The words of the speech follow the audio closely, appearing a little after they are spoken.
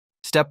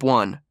Step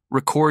 1.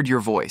 Record your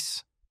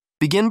voice.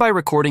 Begin by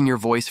recording your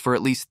voice for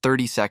at least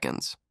 30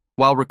 seconds.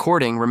 While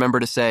recording, remember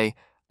to say,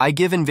 "I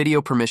give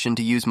InVideo permission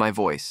to use my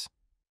voice."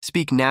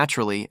 Speak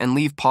naturally and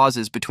leave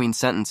pauses between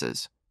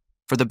sentences.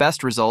 For the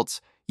best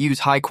results, use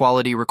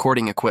high-quality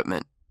recording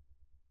equipment.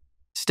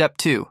 Step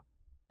 2.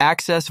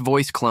 Access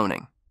voice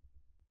cloning.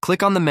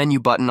 Click on the menu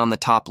button on the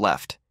top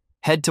left.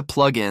 Head to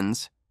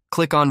Plugins,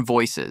 click on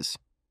Voices.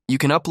 You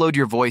can upload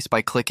your voice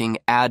by clicking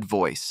Add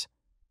Voice.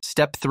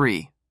 Step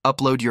 3.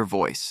 Upload your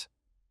voice.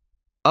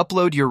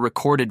 Upload your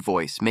recorded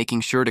voice, making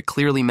sure to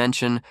clearly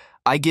mention,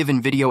 "I give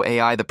InVideo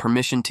AI the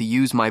permission to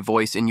use my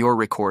voice in your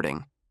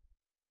recording."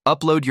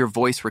 Upload your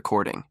voice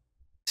recording.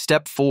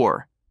 Step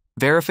 4.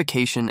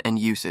 Verification and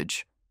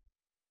usage.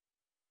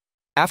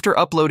 After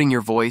uploading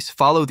your voice,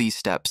 follow these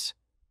steps.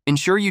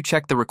 Ensure you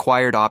check the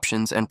required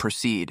options and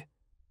proceed.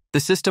 The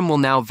system will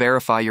now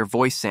verify your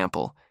voice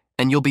sample,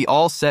 and you'll be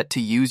all set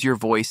to use your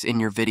voice in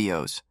your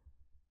videos.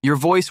 Your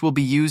voice will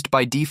be used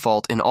by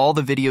default in all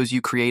the videos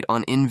you create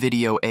on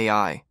InVideo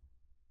AI.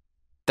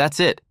 That's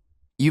it.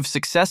 You've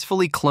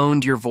successfully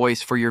cloned your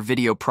voice for your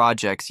video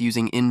projects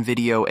using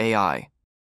InVideo AI.